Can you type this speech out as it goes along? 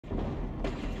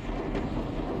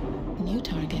New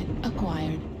target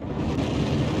acquired.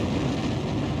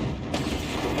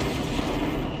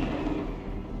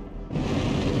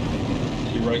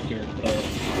 See right there.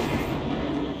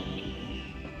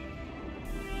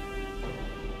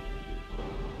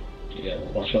 Yeah,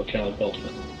 watch out, Cal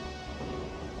Ultimate.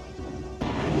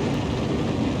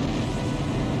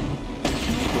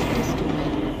 Target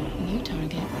destroyed. New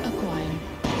target acquired.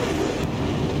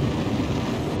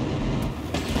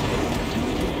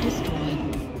 Target destroyed.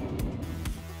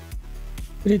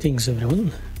 Greetings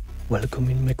everyone, welcome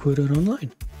in MechWarrior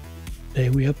Online. Today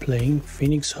we are playing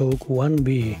Phoenix Hawk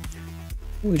 1B,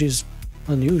 which is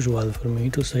unusual for me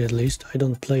to say at least. I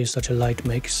don't play such a light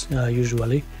mechs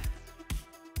usually,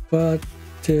 but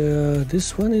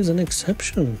this one is an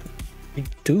exception. I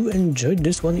do enjoy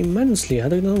this one immensely, I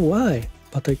don't know why,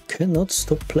 but I cannot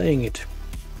stop playing it.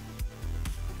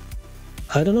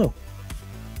 I don't know,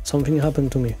 something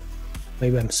happened to me.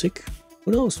 Maybe I'm sick,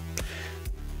 who knows?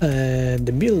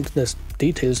 The build, the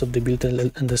details of the build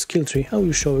and the skill tree I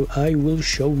will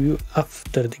show you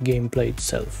after the gameplay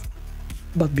itself.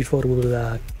 But before we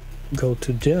will go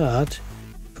to that,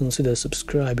 consider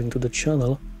subscribing to the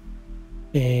channel,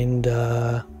 and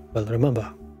well,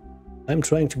 remember, I'm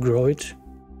trying to grow it,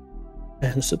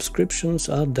 and subscriptions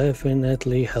are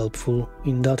definitely helpful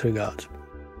in that regard.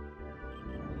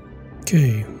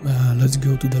 Okay, let's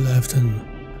go to the left and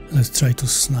let's try to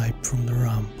snipe from the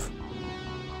ramp.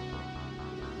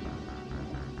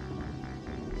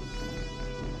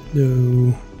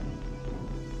 Though,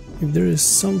 if there is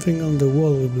something on the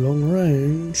wall with long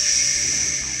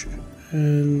range,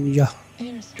 and yeah,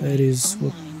 that is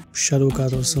what shadow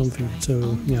cut or something,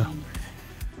 so yeah,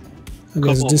 I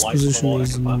guess this position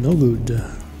is no good.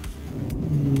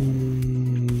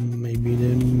 Maybe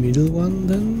the middle one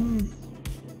then?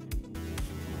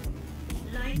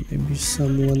 Maybe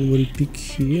someone will pick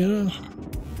here?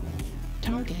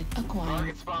 Target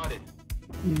acquired.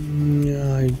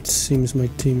 Yeah, it seems my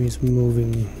team is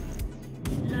moving.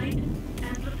 Light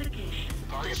amplification.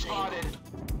 Target spotted.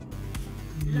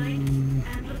 Light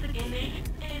amplification.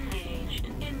 Engaged.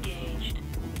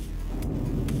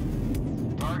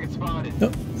 Target spotted.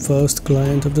 Oh, first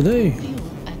client of the day. Fuel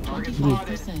at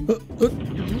 25%.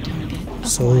 New target acquired.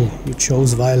 So, you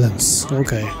chose violence,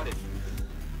 okay.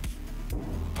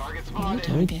 Target New spotted.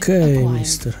 target Okay, acquired.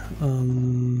 mister.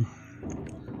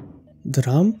 The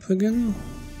ramp again?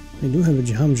 I do have a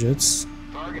jump jets.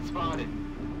 Target spotted.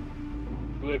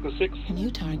 Echo 6.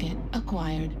 New target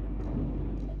acquired.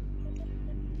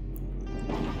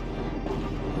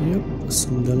 Yep,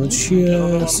 some damage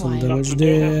here, some damage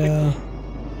there.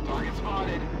 Target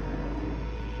spotted.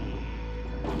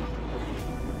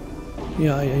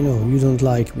 Yeah, I know, you don't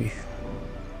like me.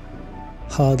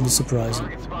 Hardly surprising.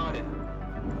 Target spotted.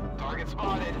 Target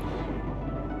spotted.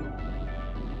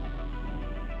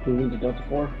 Moving to Delta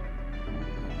 4.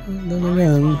 And then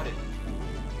again,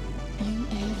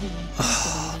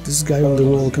 UAV this guy on the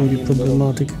wall can be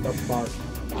problematic. Delta 5.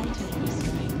 artillery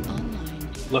strike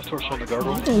online. Left horse on the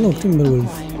guardrail. Oh look, Timberwolf.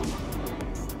 Acquired.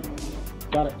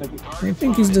 Got it, thank you. I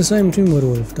think he's the same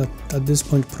Timberwolf that at this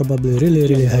point probably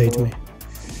really hate me.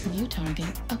 New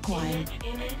target acquired.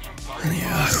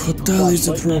 Yeah, hotel is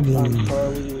a problem.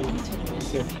 Artillery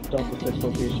strike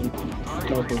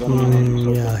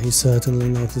Yeah, he certainly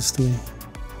noticed me.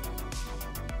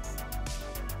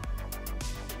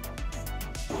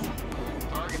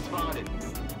 Target spotted.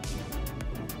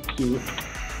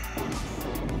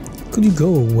 Could you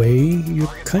go away?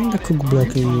 You're kinda cook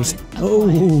blocking me.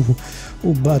 Oh,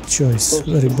 bad choice.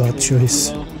 Very bad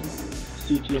choice.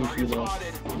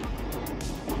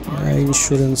 My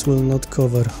insurance will not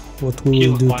cover what we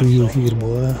will do to you here,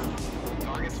 boy.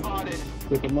 Target spotted.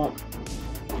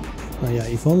 Yeah,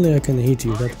 if only I can hit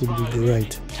you, that would be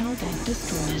great. target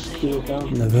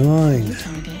destroyed. Never mind. New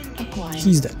target acquired.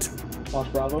 He's dead.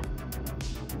 Bravo.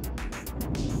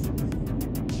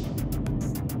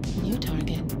 New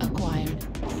target acquired.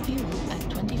 Fuel at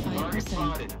 25%.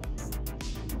 Spotted.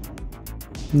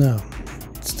 Now,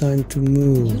 it's time to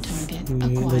move.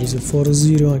 There is a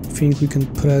 4-0, I think we can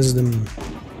press them.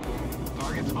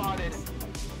 Target spotted.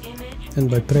 And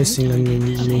by pressing I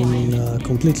mean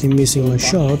completely missing my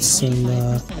shots and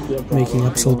making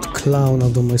absolute clown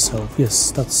out of myself.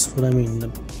 Yes, that's what I mean.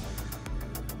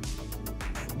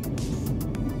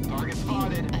 Target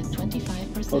spotted. At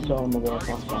 25%. Hotel on the wall,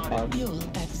 plus 5. Fuel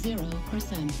at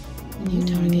 0%. New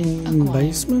target acquired.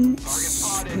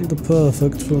 Basements? The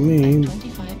perfect for me.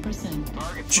 25%.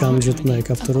 Chamjet mech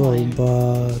after all,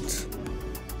 but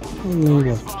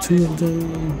only what, 2 of them?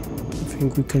 I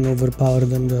think we can overpower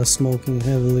them, they are smoking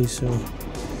heavily, so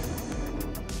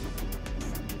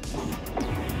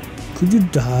Could you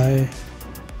die?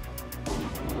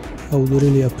 I would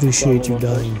really appreciate you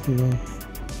dying, you know.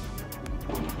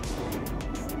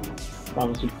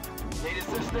 Promise you. Need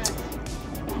assistance.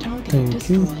 Target Thank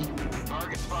you. destroyed.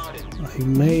 Target spotted. I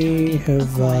may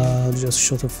have just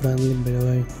shot a friendly, by the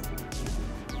way.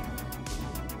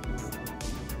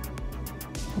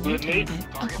 New target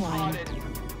acquired.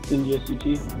 Spotted. In GSCT.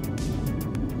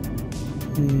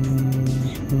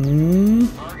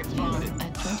 Target spotted.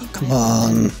 At 25%. Come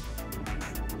on.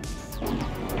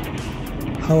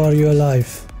 How are you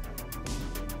alive?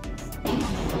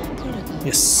 Critical.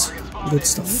 Yes, good New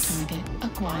stuff. target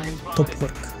acquired. Top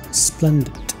work.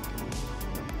 Splendid.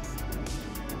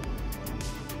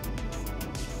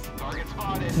 Target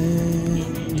spotted.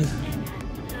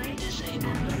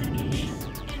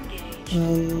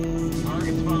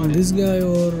 And this guy,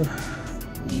 or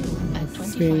Fuel at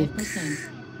think 25%.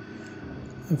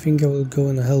 I think I will go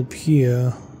and help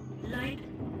here.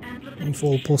 If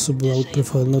all possible, I would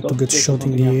prefer not to get shot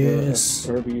in the ears.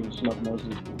 Herbie and snub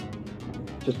noses.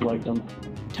 Just like them.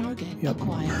 Target Yep.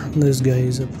 acquired. This guy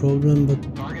is a problem, but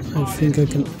I think I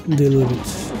can deal with it.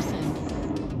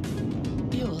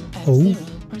 100%. Fuel at Oh.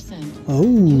 0%.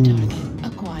 Oh, Target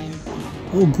acquired.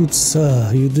 oh, good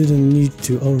sir, you didn't need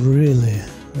to. Oh, really,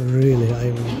 really,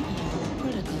 I'm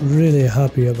Critical. really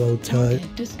happy about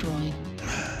Target destroyed.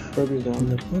 Herbie's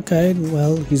down. Okay,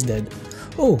 well, he's dead.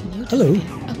 Oh, New hello.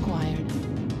 target acquired.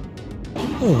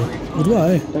 Oh,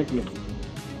 goodbye. Thank you.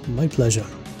 My pleasure.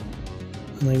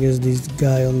 And I guess this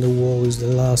guy on the wall is the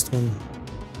last one.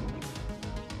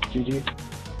 GG.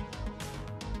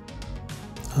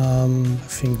 I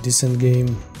think decent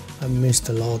game. I missed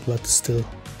a lot, but still.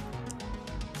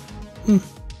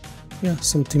 Yeah,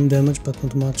 some team damage, but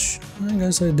not much. I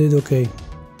guess I did okay.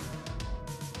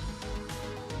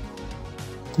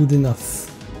 Good enough.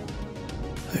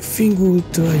 I think we'll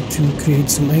try to create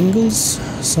some angles.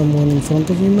 Someone in front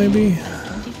of me, maybe?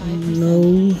 25%.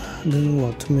 No. Then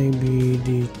what? Maybe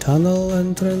the tunnel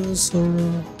entrance, or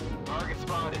Target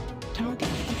spotted. Target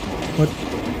acquired. what?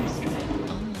 Airstrike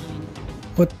online.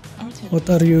 What? Artillery What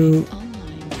are you?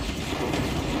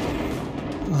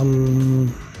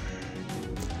 online.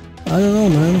 I don't know,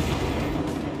 man.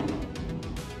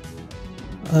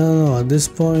 I don't know. At this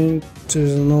point,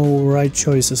 there's no right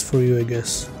choices for you, I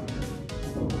guess.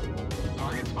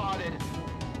 Target spotted.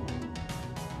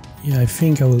 Yeah, I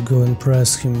think I will go and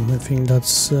press him. I think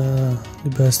that's the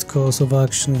best course of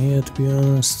action here, to be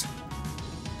honest.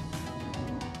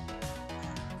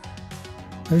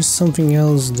 There's something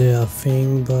else there, I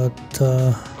think, but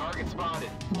Target spotted.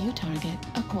 New target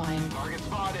acquired. Target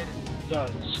spotted.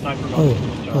 Sniper. oh,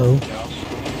 hello.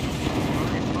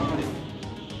 Target spotted.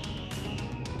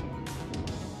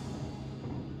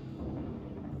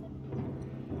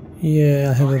 Yeah,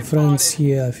 I have a friends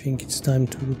here. I think it's time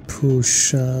to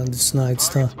push this Night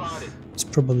Star. Spotted. It's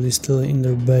probably still in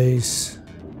their base.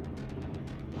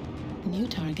 New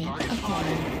target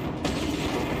acquired.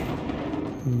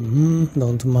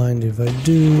 Don't mind if I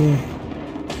do.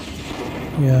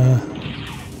 Yeah.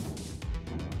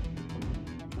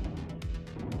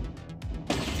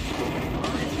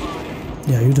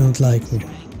 Yeah, you don't like me.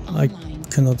 I Online.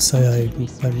 cannot say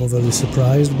I'm overly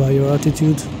surprised by your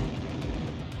attitude.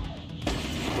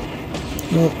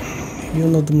 No, you're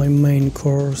not my main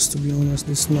course, to be honest.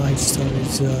 This Night Star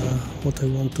is what I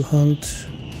want to hunt.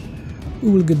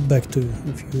 We will get back to you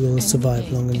if you will Enemy survive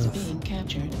base long is enough. being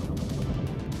captured.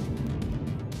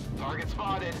 Target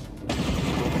spotted.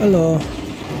 Hello,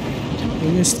 Target you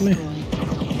missed me?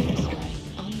 destroyed.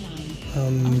 Strike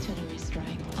online. Artillery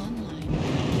strike online.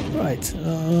 Right,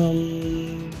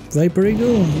 Viper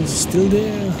Eagle is still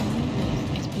there. Enemy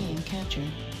base is being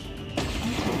captured.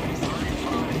 Artillery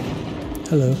strike.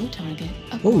 Hello. New target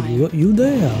Oh, acquired. you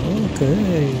there?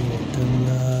 Okay, then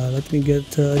let me get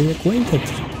reacquainted,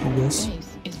 I guess.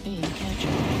 Base is being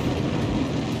captured.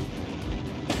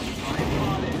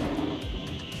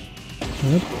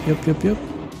 Yep.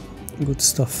 Good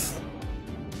stuff.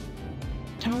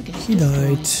 Target He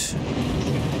destroyed. died.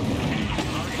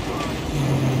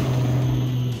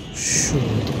 Sure.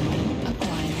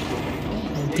 Acquired.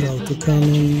 I'll Base draw is to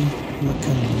cannon. Not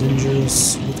kind of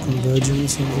dangerous with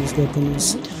convergence on these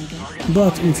weapons. New target.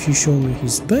 But if you show me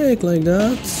his back like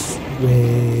that,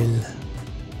 well,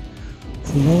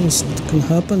 who knows what can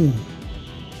happen?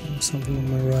 Something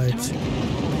on my right.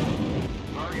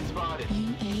 Target spotted.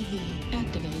 UAV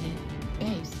activated.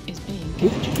 Base is being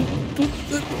captured.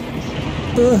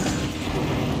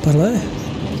 Parlez?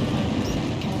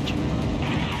 25% capture.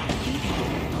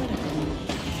 Critical.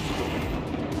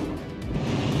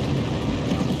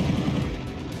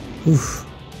 Oof.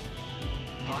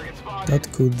 Target spotted. That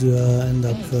could end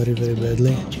up very, very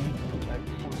badly.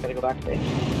 Gotta go back to base.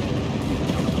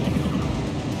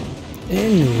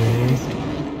 Anyway,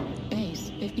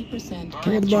 Base 50% what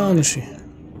captured. Banshee?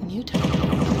 New target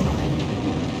acquired.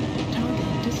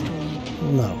 Target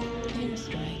destroyed. Now,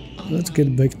 Airstrike let's online.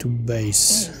 get back to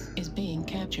base. Base is being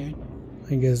captured.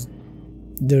 I guess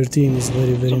their team is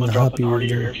very, very Someone drop unhappy an with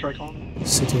arty or them airstrike on?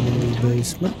 sitting in this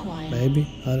base. But maybe,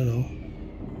 I don't know.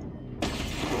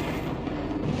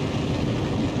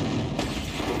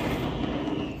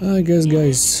 I guess,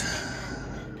 guys,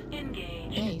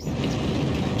 Engage. Base is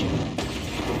being captured.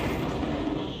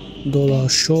 dollar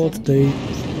short, they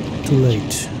too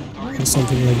late. Or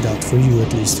something like that, for you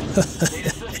at least.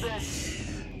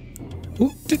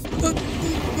 Ooh,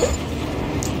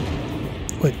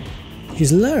 wait,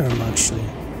 he's Lair actually.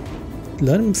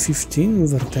 Lair 15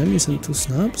 with Artemis and 2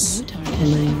 snaps? New target I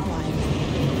mean, acquired.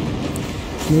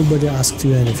 nobody asked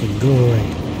you anything, go away.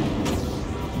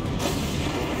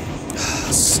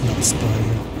 Snap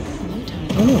spider. New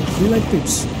target. Oh no, we like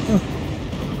pips. Huh.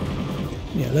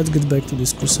 Yeah, let's get back to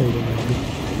this Crusader maybe.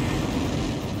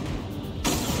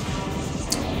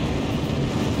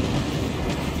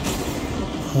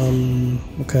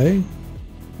 Okay.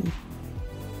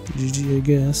 GG, I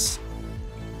guess.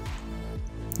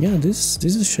 Yeah, this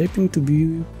is shaping to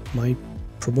be my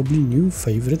probably new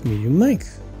favorite medium mech.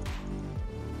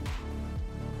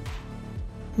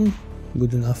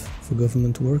 Good enough for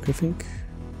government work, I think.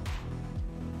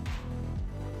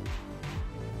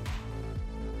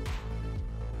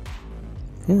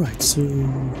 Alright, so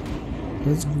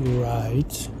let's go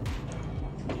right.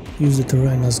 Use the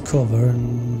terrain as cover,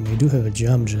 and we do have a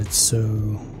jump jet, so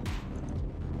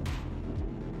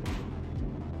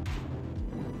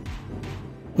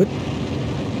what?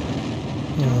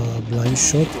 Blind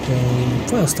shot from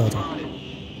fire starter.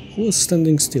 Who was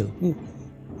standing still?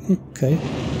 Okay.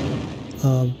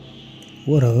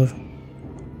 Whatever.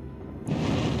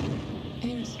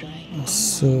 Airstrike.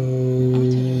 So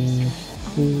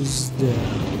who's there?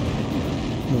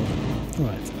 No.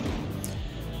 Alright.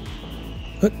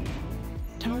 What?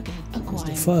 Target The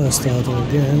acquired. fire starter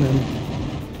again, and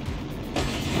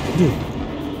dude,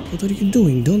 what are you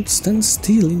doing? Don't stand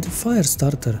still in the fire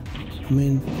starter. I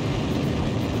mean,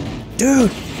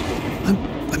 dude, I'm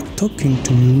talking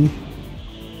to you.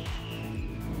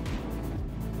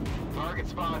 Target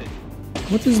spotted.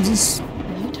 What is this?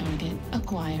 New target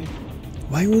acquired.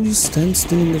 Why would you stand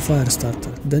still in the fire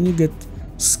starter? Then you get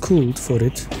schooled for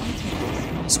it.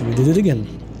 So we did it again.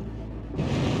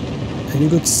 And you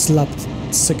got slapped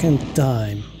second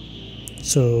time.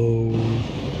 So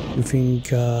you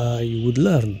think you would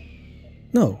learn?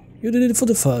 No, you did it for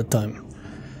the third time.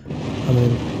 I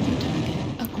mean, New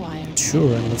target acquired.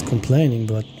 sure, I'm not complaining,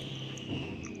 but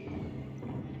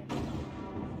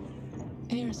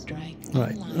Airstrike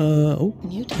right. online. Oh,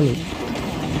 New hello. target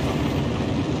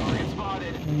acquired. Target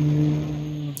spotted.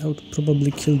 I would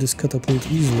probably kill this catapult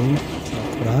easily,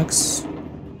 like Rax.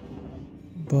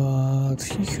 But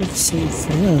he has some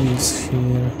friends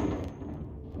here.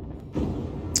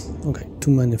 Okay,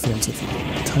 too many friends, I think.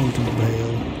 Time to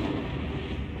bail.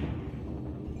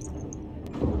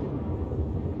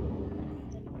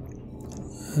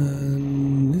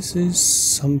 And this is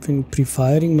something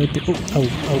pre-firing might be. Oh, ow,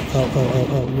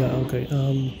 yeah, okay.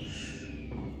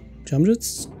 Jump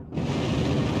jets?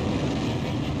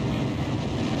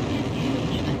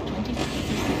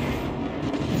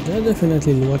 They're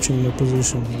definitely watching my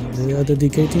position. They are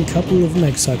dedicating a couple of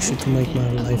mechs actually to make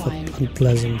my life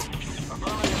unpleasant.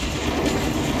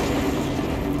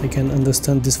 I can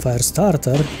understand this fire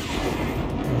starter.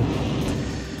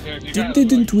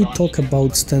 Didn't we talk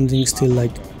about standing still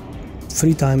like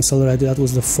 3 times already? That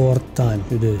was the 4th time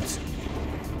you did it.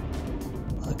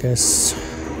 I guess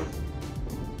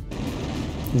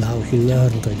now he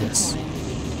learned, I guess.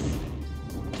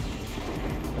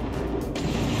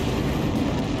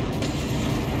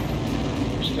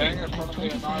 Staying in front of the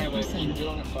Annihilator, you're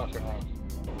doing it fucking wrong.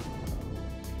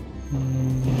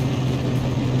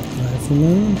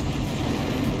 Rifleman.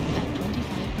 At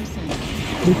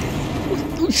 25%.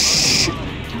 Oh shit!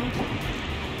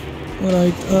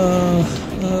 Alright,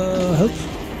 help?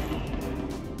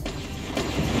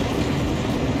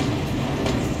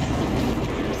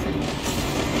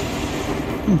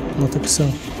 Not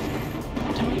Excel.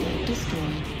 Target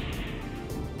destroyed.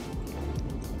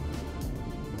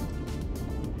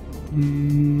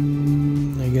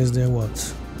 I guess they're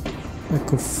what?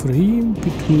 Echo 3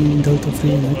 between Delta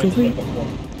 3 and Echo 3?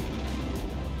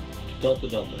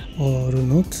 Delta. Or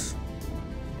not?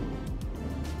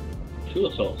 2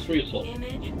 assaults, 3 assaults.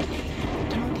 Image.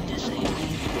 Target acquired.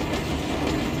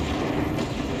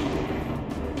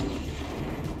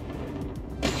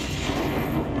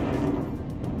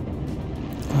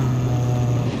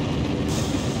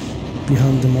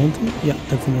 behind the mountain? Yeah,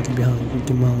 definitely behind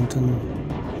the mountain.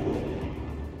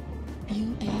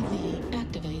 UAV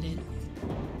activated.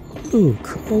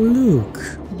 Look, oh look.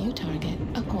 New target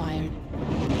acquired.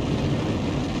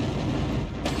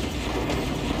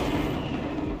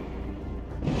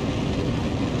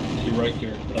 See right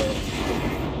there.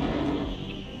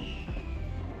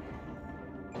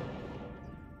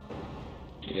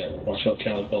 Yeah, watch out,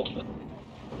 Cal Beltman.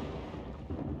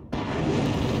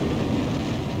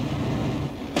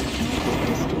 Target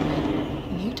destroyed.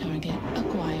 New target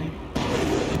acquired.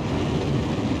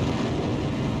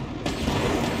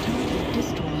 Target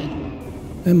destroyed.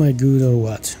 Am I good or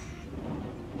what?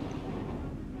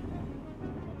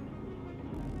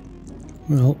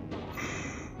 Well,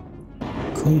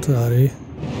 contrary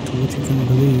to what you can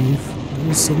believe,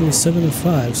 there is only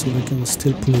 7-5, so we can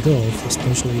still pull it off,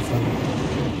 especially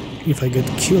if I get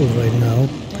killed right now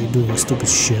by doing stupid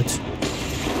shit.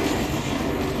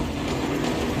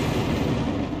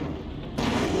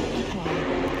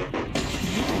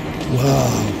 Wow.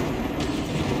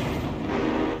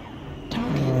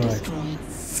 Target Alright. destroyed.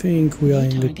 Think we are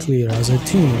in the clear as a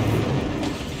team.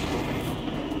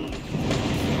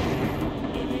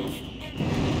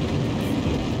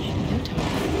 New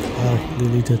target. Ah,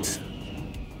 deleted.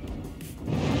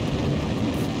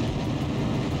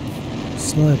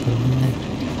 Sniper, no.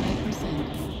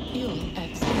 25%. Fuel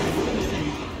at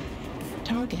 60%.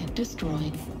 Target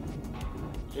destroyed.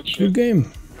 Good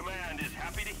game. Command is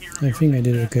happy to hear I think I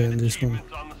did okay on this one.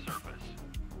 on the surface.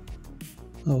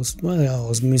 I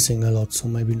was missing a lot, so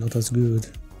maybe not as good.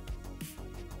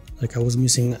 Like I was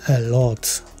missing a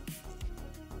lot.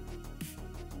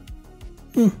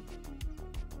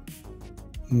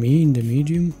 Me in the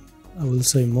medium, I will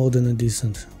say more than a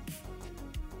decent.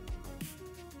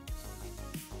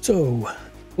 So,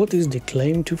 what is the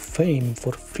claim to fame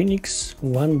for Phoenix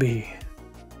 1B?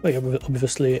 Well,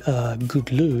 obviously,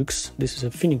 good looks. This is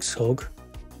a Phoenix Hog,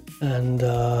 and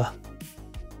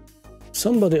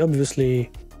somebody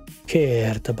obviously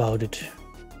cared about it,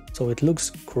 so it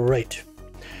looks great.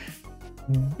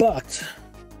 But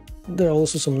there are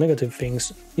also some negative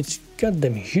things. It's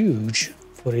goddamn huge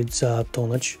for its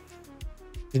tonnage,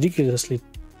 ridiculously, to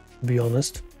be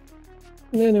honest.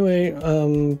 Anyway,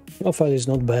 profile is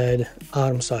not bad.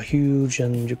 Arms are huge,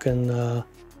 and you can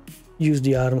use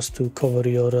the arms to cover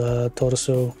your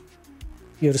torso.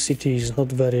 Your CT is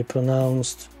not very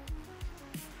pronounced.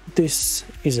 This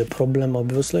is a problem,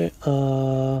 obviously,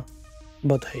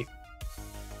 but hey.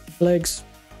 Legs,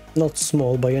 not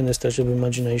small by any stretch of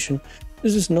imagination.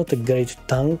 This is not a great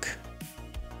tank,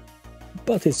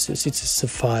 but it's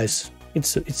suffice. It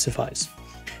suffice.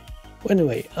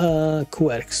 Anyway,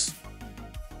 quirks.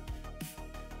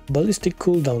 Ballistic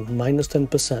cooldown minus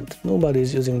 10%. Nobody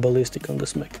is using ballistic on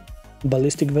this mech.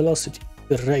 Ballistic velocity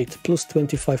rate plus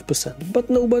 25%, but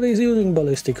nobody is using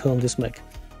ballistic on this mech.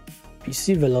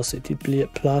 PC velocity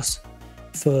plus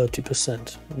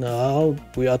 30%. Now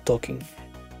we are talking.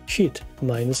 Hit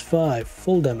minus 5,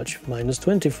 full damage minus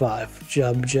 25,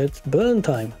 jab jet burn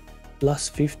time plus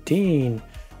 15,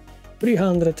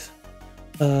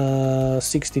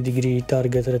 360-degree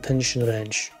target retention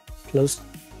range plus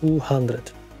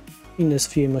 200, in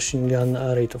sphere machine gun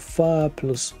rate of fire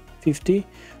plus 50,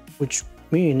 which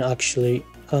mean actually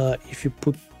if you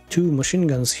put 2 machine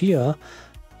guns here,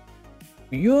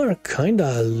 you're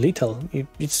kinda little.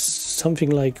 It's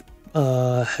something like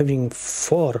having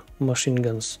 4 machine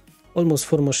guns, almost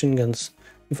 4 machine guns,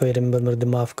 if I remember the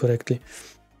math correctly.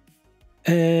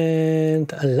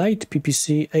 And a light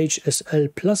PPC HSL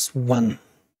plus 1,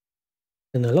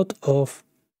 and a lot of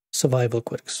survival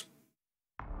quirks,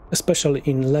 especially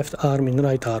in left arm, in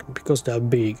right arm, because they are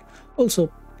big. Also,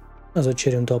 as a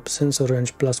cherry on top, sensor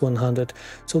range plus 100.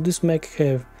 So this mech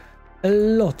have a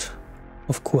lot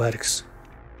of quirks.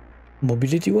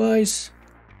 Mobility wise,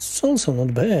 it's also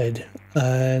not bad,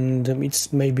 and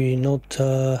it's maybe not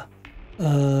a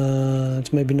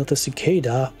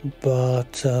cicada,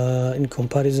 but in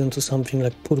comparison to something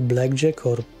like poor Blackjack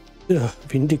or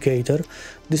Vindicator,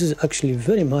 this is actually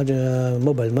very much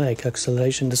mobile mech.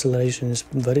 Acceleration, deceleration is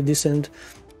very decent.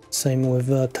 Same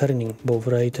with turning, both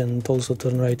right and also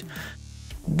turn right.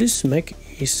 This mech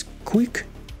is quick,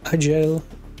 agile,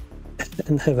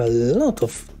 and have a lot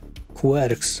of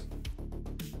quirks.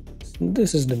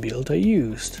 This is the build I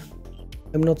used.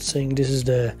 I'm not saying this is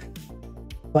the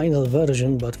final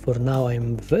version, but for now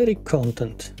I'm very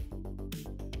content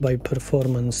by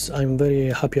performance. I'm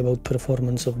very happy about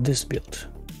performance of this build.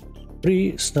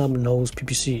 3 snub nose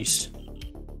PPCs,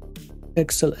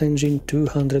 Excel engine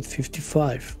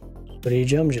 255, 3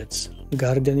 jump jets,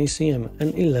 Guardian ECM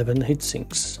and 11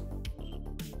 heatsinks.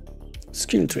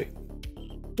 Skill tree.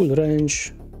 full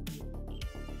range,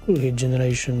 full hit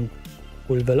generation,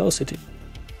 full velocity.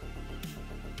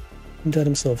 In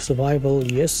terms of survival,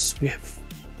 yes, we have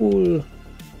full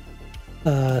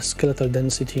skeletal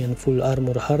density and full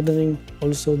armor hardening,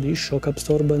 also the shock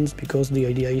absorbance, because the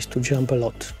idea is to jump a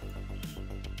lot.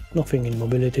 Nothing in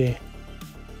mobility,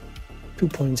 2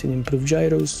 points in improved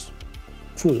gyros,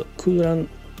 full coolrun,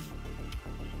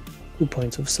 2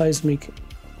 points of seismic,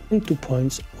 and 2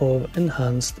 points of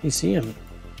enhanced ECM.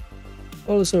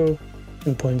 Also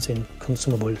 10 points in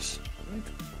consumables.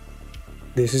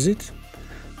 This is it.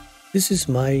 This is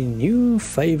my new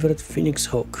favorite Phoenix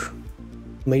Hawk.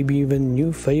 Maybe even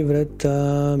new favorite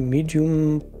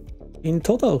medium in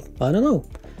total, I don't know.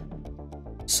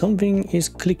 Something is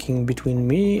clicking between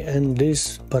me and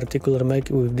this particular mech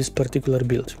with this particular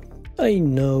build. I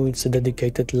know it's a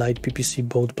dedicated light PPC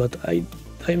boat, but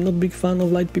I'm not big fan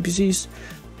of light PPCs,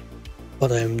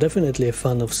 but I'm definitely a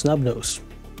fan of Snubnose.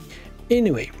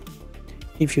 Anyway,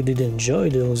 if you did enjoy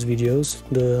those videos,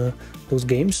 those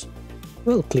games,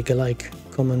 well, click a like,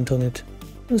 comment on it,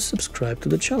 and subscribe to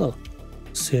the channel.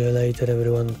 See you later,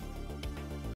 everyone.